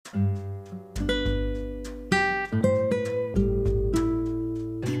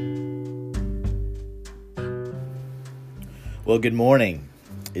Well, good morning.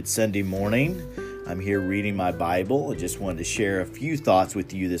 It's Sunday morning. I'm here reading my Bible. I just wanted to share a few thoughts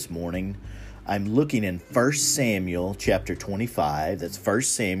with you this morning. I'm looking in 1 Samuel chapter 25. That's 1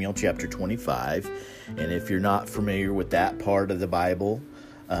 Samuel chapter 25. And if you're not familiar with that part of the Bible,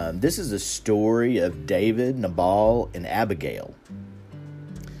 this is a story of David, Nabal, and Abigail.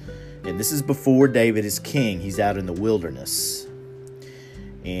 And this is before David is king. He's out in the wilderness.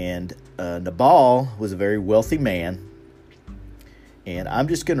 And Nabal was a very wealthy man. And I'm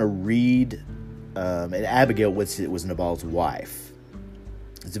just going to read, and Abigail was Nabal's wife.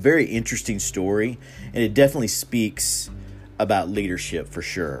 It's a very interesting story, and it definitely speaks about leadership for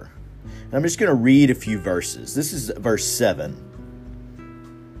sure. And I'm just going to read a few verses. This is verse 7.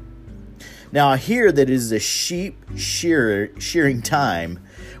 Now I hear that it is a sheep shearing time.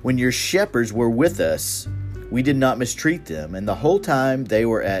 When your shepherds were with us, we did not mistreat them, and the whole time they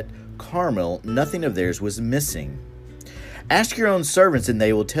were at Carmel, nothing of theirs was missing. Ask your own servants, and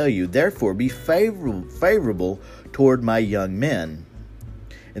they will tell you. Therefore, be favorable toward my young men.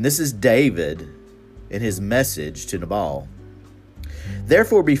 And this is David in his message to Nabal.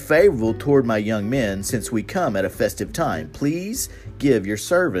 Therefore, be favorable toward my young men, since we come at a festive time. Please give your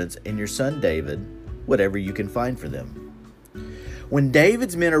servants and your son David whatever you can find for them. When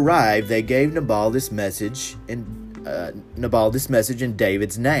David's men arrived, they gave Nabal this message in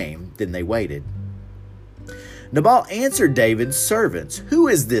David's name. Then they waited. Nabal answered David's servants, "Who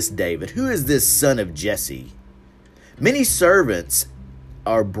is this David? Who is this son of Jesse? Many servants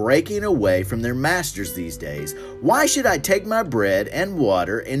are breaking away from their masters these days. Why should I take my bread and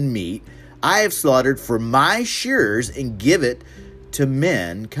water and meat I have slaughtered for my shearers and give it to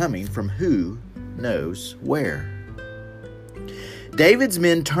men coming from who knows where?" David's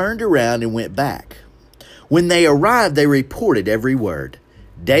men turned around and went back. When they arrived, they reported every word.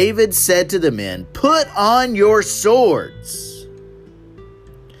 David said to the men, "Put on your swords."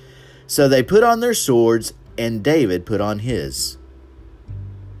 So they put on their swords, and David put on his.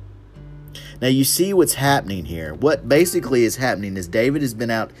 Now you see what's happening here. What basically is happening is David has been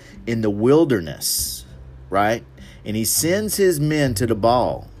out in the wilderness, right? And he sends his men to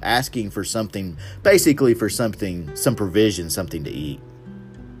Nabal, asking for something, basically for something, some provision, something to eat.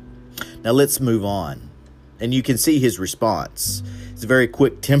 Now let's move on. And you can see his response. It's a very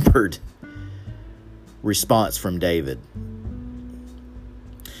quick-tempered response from David.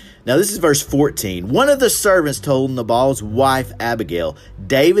 Now this is verse 14. One of the servants told Nabal's wife Abigail,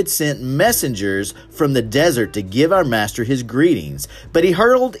 "David sent messengers from the desert to give our master his greetings, but he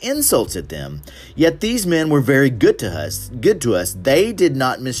hurled insults at them. Yet these men were very good to us. They did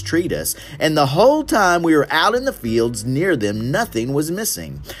not mistreat us, and the whole time we were out in the fields near them, nothing was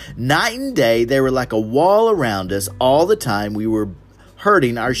missing. Night and day they were like a wall around us all the time we were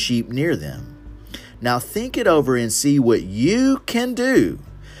herding our sheep near them. Now think it over and see what you can do,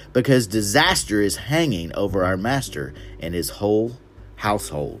 because disaster is hanging over our master and his whole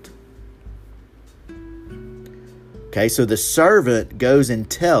household." Okay, so the servant goes and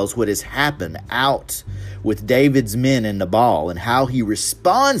tells what has happened out with David's men and Nabal and how he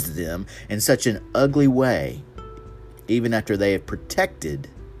responds to them in such an ugly way, even after they have protected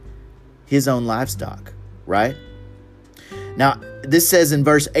his own livestock, right? Now, this says in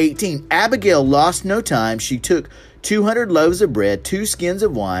verse 18, Abigail lost no time. She took 200 loaves of bread, 2 skins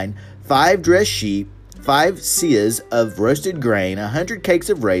of wine, 5 dressed sheep, 5 seahs of roasted grain, 100 cakes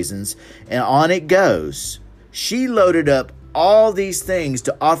of raisins, and on it goes. She loaded up all these things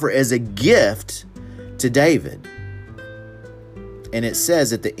to offer as a gift to David. And it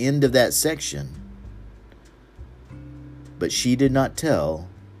says at the end of that section, but she did not tell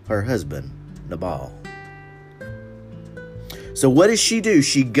her husband, Nabal. So what does she do?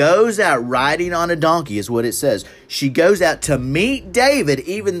 She goes out riding on a donkey, is what it says. She goes out to meet David,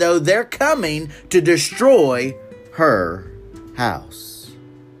 even though they're coming to destroy her house.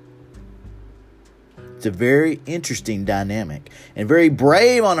 It's a very interesting dynamic and very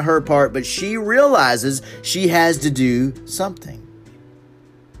brave on her part, but she realizes she has to do something.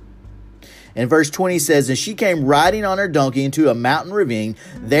 And verse 20 says, and she came riding on her donkey into a mountain ravine.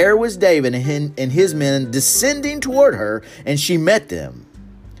 There was David and his men descending toward her, and she met them.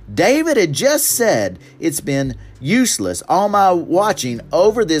 David had just said, "It's been useless, all my watching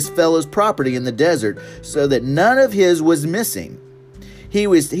over this fellow's property in the desert, so that none of his was missing. He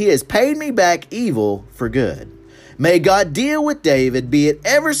has paid me back evil for good. May God deal with David, be it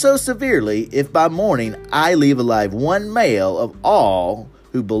ever so severely, if by morning I leave alive one male of all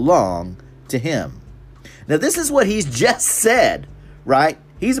who belong to him." Now this is what he's just said, right?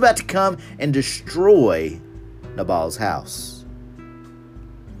 He's about to come and destroy Nabal's house.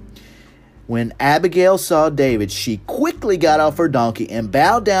 When Abigail saw David, she quickly got off her donkey and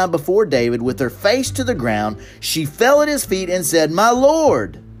bowed down before David with her face to the ground. She fell at his feet and said, "My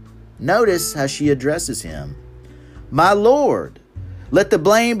Lord." Notice how she addresses him. "My Lord, let the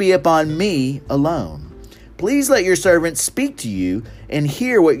blame be upon me alone. Please let your servant speak to you and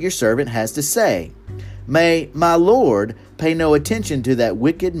hear what your servant has to say. May my Lord pay no attention to that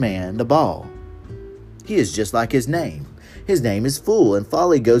wicked man, Nabal. He is just like his name. His name is Fool, and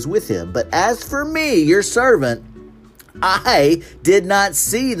folly goes with him. But as for me, your servant, I did not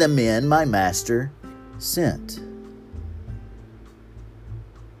see the men my master sent.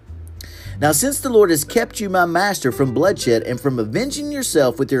 Now, since the Lord has kept you, my master, from bloodshed and from avenging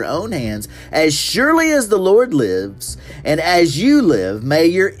yourself with your own hands, as surely as the Lord lives, and as you live, may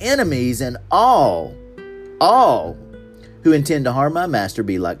your enemies and all who intend to harm my master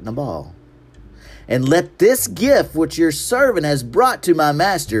be like Nabal. And let this gift which your servant has brought to my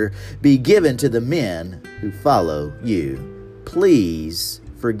master be given to the men who follow you. Please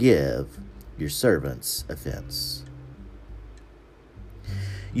forgive your servant's offense."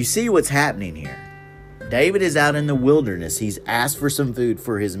 You see what's happening here. David is out in the wilderness. He's asked for some food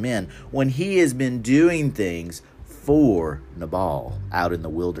for his men when he has been doing things for Nabal out in the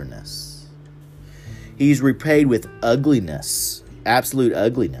wilderness. He's repaid with ugliness, absolute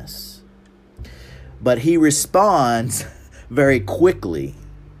ugliness. But he responds very quickly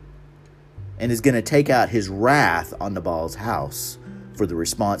and is going to take out his wrath on Nabal's house for the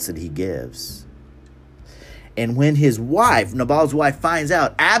response that he gives. And when his wife, Nabal's wife, finds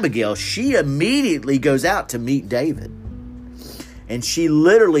out, Abigail, she immediately goes out to meet David. And she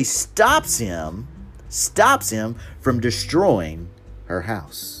literally stops him from destroying her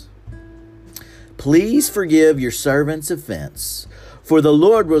house. "Please forgive your servant's offense, for the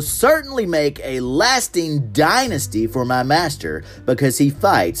Lord will certainly make a lasting dynasty for my master, because he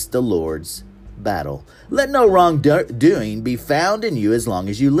fights the Lord's battle. Let no wrongdoing be found in you as long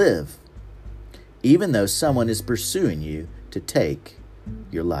as you live, even though someone is pursuing you to take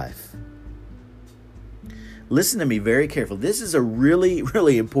your life." Listen to me very carefully. This is a really,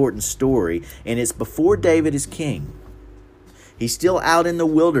 really important story, and it's before David is king. He's still out in the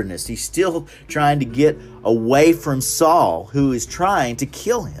wilderness. He's still trying to get away from Saul, who is trying to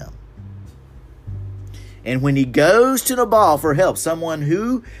kill him. And when he goes to Nabal for help, someone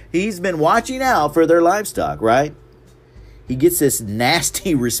who he's been watching out for their livestock, right? He gets this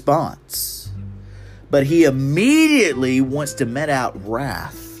nasty response. But he immediately wants to met out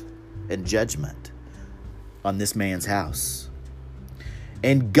wrath and judgment on this man's house.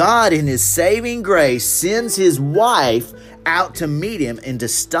 And God, in his saving grace, sends his wife out to meet him and to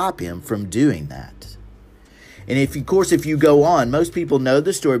stop him from doing that. And if you go on, most people know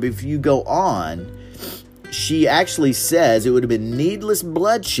the story, but if you go on, she actually says it would have been needless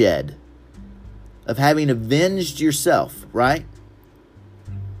bloodshed of having avenged yourself, right?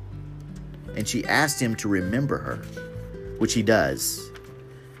 And she asked him to remember her, which he does.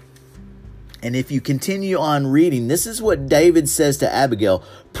 And if you continue on reading, this is what David says to Abigail.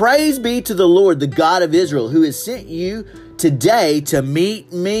 "Praise be to the Lord, the God of Israel, who has sent you today to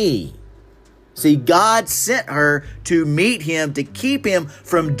meet me." See, God sent her to meet him, to keep him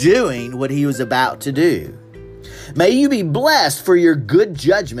from doing what he was about to do. "May you be blessed for your good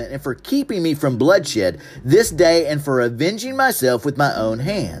judgment and for keeping me from bloodshed this day and for avenging myself with my own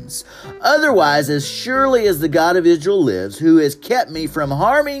hands. Otherwise, as surely as the God of Israel lives, who has kept me from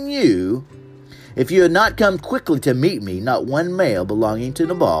harming you, if you had not come quickly to meet me, not one male belonging to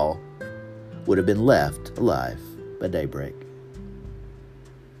Nabal would have been left alive by daybreak."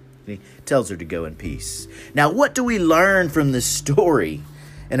 He tells her to go in peace. Now, what do we learn from this story?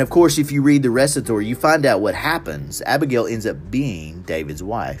 And of course, if you read the rest of the story, you find out what happens. Abigail ends up being David's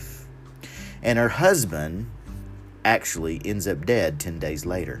wife. And her husband actually ends up dead 10 days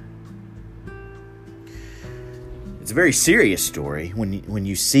later. It's a very serious story when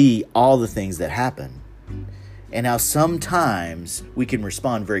you see all the things that happen. And how sometimes we can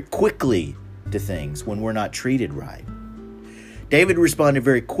respond very quickly to things when we're not treated right. David responded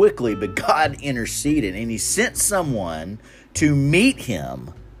very quickly, but God interceded, and he sent someone to meet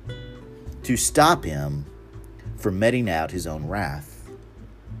him, to stop him from meting out his own wrath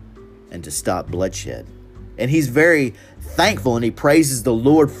and to stop bloodshed. And he's very thankful, and he praises the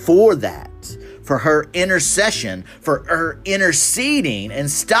Lord for that, for her intercession, for her interceding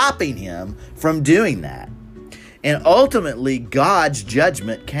and stopping him from doing that. And ultimately, God's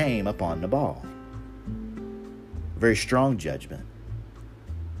judgment came upon Nabal. Very strong judgment.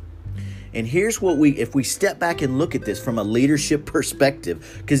 And here's what if we step back and look at this from a leadership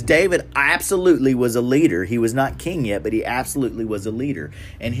perspective, because David absolutely was a leader. He was not king yet, but he absolutely was a leader.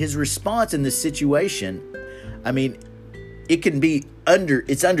 And his response in this situation, I mean,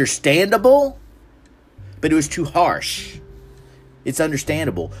 it's understandable, but it was too harsh. It's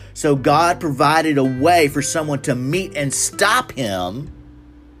understandable. So God provided a way for someone to meet and stop him,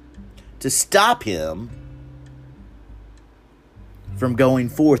 from going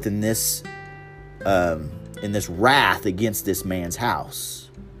forth in this wrath against this man's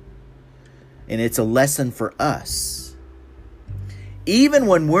house. And it's a lesson for us. Even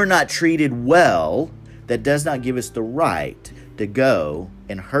when we're not treated well, that does not give us the right to go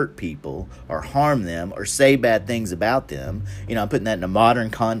and hurt people or harm them or say bad things about them. I'm putting that in a modern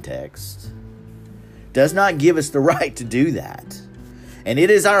context. Does not give us the right to do that. And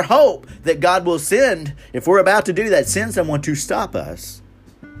it is our hope that God will send, if we're about to do that, send someone to stop us.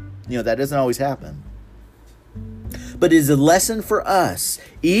 That doesn't always happen. But it is a lesson for us,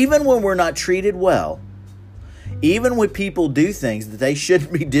 even when we're not treated well, even when people do things that they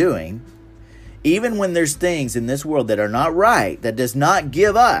shouldn't be doing, even when there's things in this world that are not right, that does not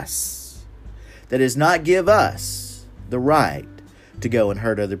give us the right to go and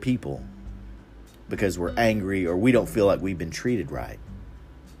hurt other people because we're angry or we don't feel like we've been treated right.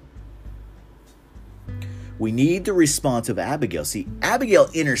 We need the response of Abigail. See, Abigail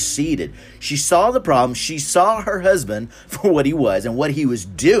interceded. She saw the problem. She saw her husband for what he was and what he was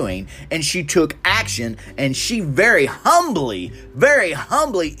doing, and she took action, and she very humbly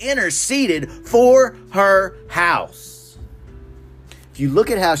interceded for her house. If you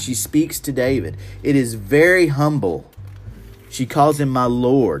look at how she speaks to David, it is very humble. She calls him my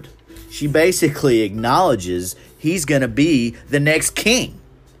Lord. She basically acknowledges he's going to be the next king,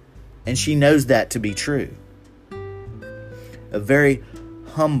 and she knows that to be true. A very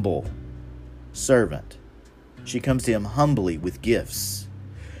humble servant. She comes to him humbly with gifts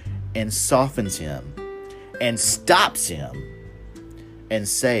and softens him and stops him and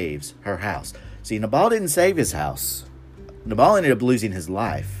saves her house. See, Nabal didn't save his house. Nabal ended up losing his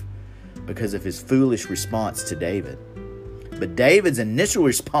life because of his foolish response to David. But David's initial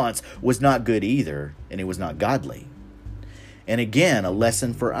response was not good either, and it was not godly. And again, a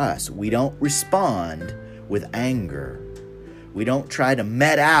lesson for us. We don't respond with anger. We don't try to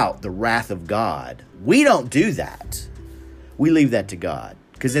met out the wrath of God. We don't do that. We leave that to God.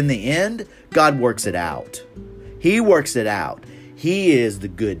 Because in the end, God works it out. He works it out. He is the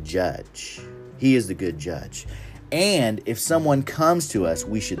good judge. He is the good judge. And if someone comes to us,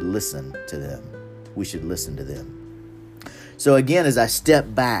 we should listen to them. We should listen to them. So again, as I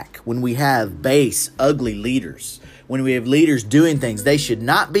step back, when we have base, ugly leaders, when we have leaders doing things they should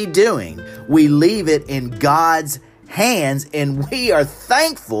not be doing, we leave it in God's hands, and we are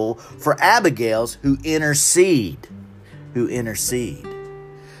thankful for Abigail's who intercede.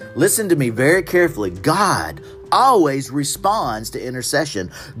 Listen to me very carefully. God always responds to intercession.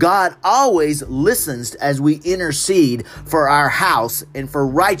 God always listens as we intercede for our house and for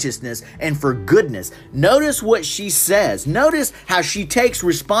righteousness and for goodness. Notice what she says. Notice how she takes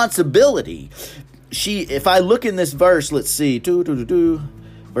responsibility. If I look in this verse, let's see,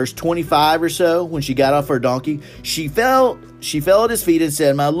 verse 25 or so, when she got off her donkey, she fell at his feet and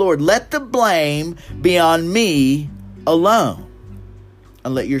said, "My Lord, let the blame be on me alone,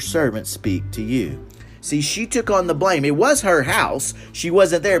 and let your servant speak to you." See, she took on the blame. It was her house. She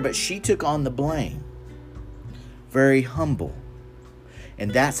wasn't there, but she took on the blame. Very humble.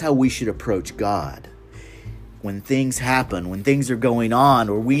 And that's how we should approach God. When things happen, when things are going on,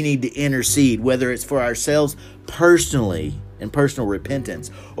 or we need to intercede, whether it's for ourselves personally, in personal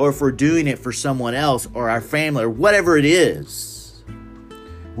repentance, or if we're doing it for someone else or our family or whatever it is,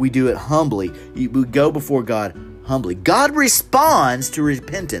 we do it humbly. We go before God humbly. God responds to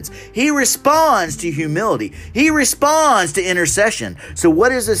repentance. He responds to humility. He responds to intercession. So what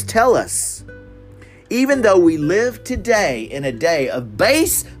does this tell us? Even though we live today in a day of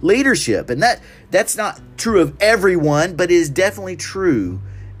base leadership, and that's not true of everyone, but it is definitely true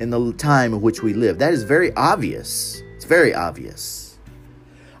in the time in which we live. That is very obvious. It's very obvious.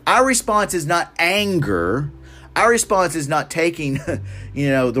 Our response is not anger. Our response is not taking,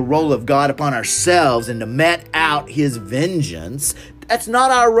 the role of God upon ourselves and to met out his vengeance. That's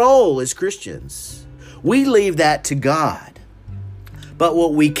not our role as Christians. We leave that to God. But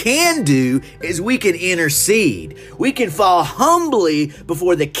what we can do is we can intercede. We can fall humbly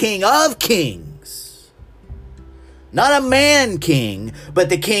before the King of Kings. Not a man king, but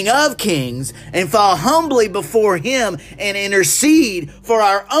the King of Kings, and fall humbly before him and intercede for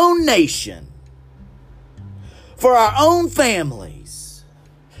our own nation, for our own families,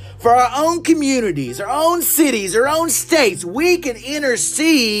 for our own communities, our own cities, our own states. We can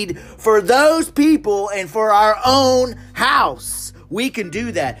intercede for those people and for our own house. We can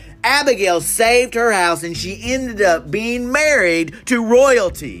do that. Abigail saved her house and she ended up being married to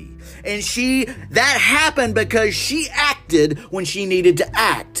royalty. And that happened because she acted when she needed to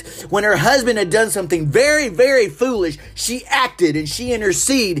act. When her husband had done something very, very foolish, she acted and she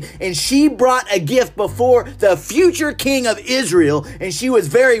interceded and she brought a gift before the future king of Israel, and she was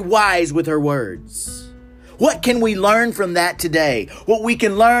very wise with her words. What can we learn from that today? What we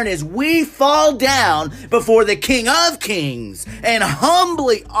can learn is we fall down before the King of Kings and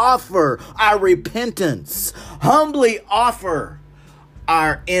humbly offer our repentance, humbly offer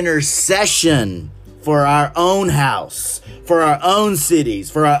our intercession for our own house, for our own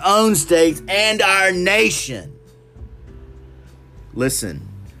cities, for our own states, and our nation. Listen,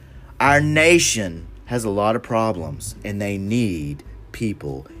 our nation has a lot of problems, and they need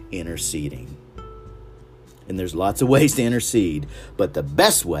people interceding. And there's lots of ways to intercede, but the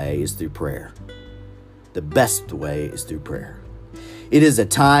best way is through prayer. The best way is through prayer. It is a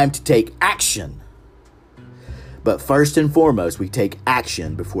time to take action. But first and foremost, we take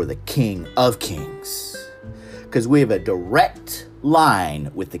action before the King of Kings, because we have a direct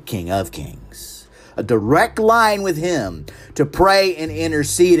line with the King of Kings, a direct line with him to pray and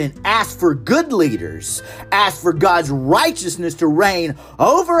intercede and ask for good leaders, ask for God's righteousness to reign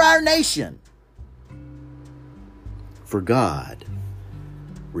over our nation. For God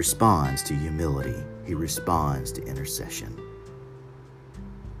responds to humility. He responds to intercession.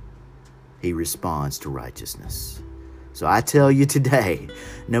 He responds to righteousness. So I tell you today,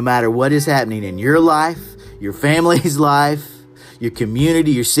 no matter what is happening in your life, your family's life, your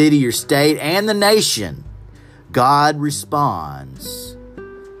community, your city, your state, and the nation, God responds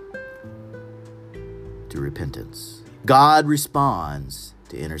to repentance. God responds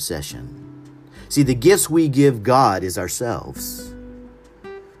to intercession. See, the gifts we give God is ourselves.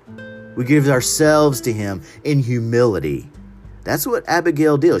 We give ourselves to him in humility. That's what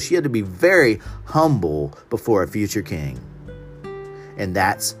Abigail did. She had to be very humble before a future king. And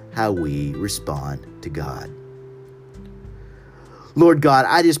that's how we respond to God. Lord God,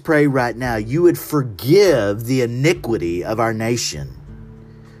 I just pray right now you would forgive the iniquity of our nation.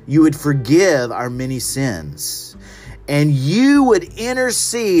 You would forgive our many sins. And you would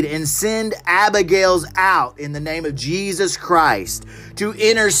intercede and send Abigails out in the name of Jesus Christ to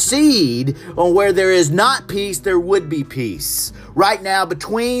intercede on where there is not peace, there would be peace. Right now,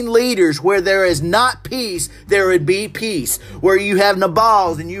 between leaders, where there is not peace, there would be peace. Where you have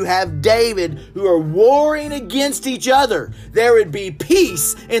Nabals and you have David who are warring against each other, there would be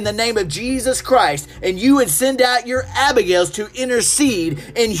peace in the name of Jesus Christ. And you would send out your Abigails to intercede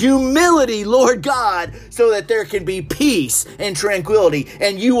in humility, Lord God, so that there can be peace and tranquility.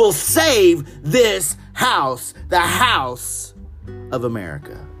 And you will save this house, the house of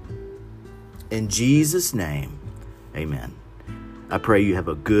America. In Jesus' name, amen. I pray you have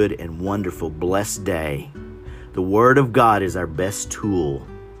a good and wonderful, blessed day. The Word of God is our best tool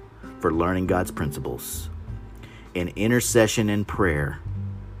for learning God's principles. In intercession and prayer,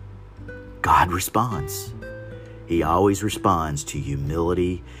 God responds. He always responds to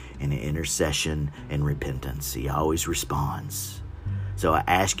humility and intercession and repentance. He always responds. So I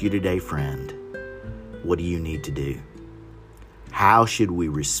ask you today, friend, what do you need to do? How should we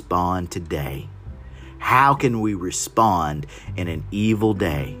respond today? How can we respond in an evil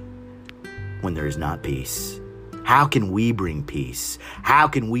day when there is not peace? How can we bring peace? How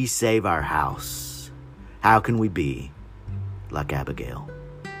can we save our house? How can we be like Abigail?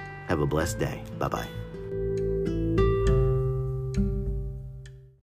 Have a blessed day. Bye-bye.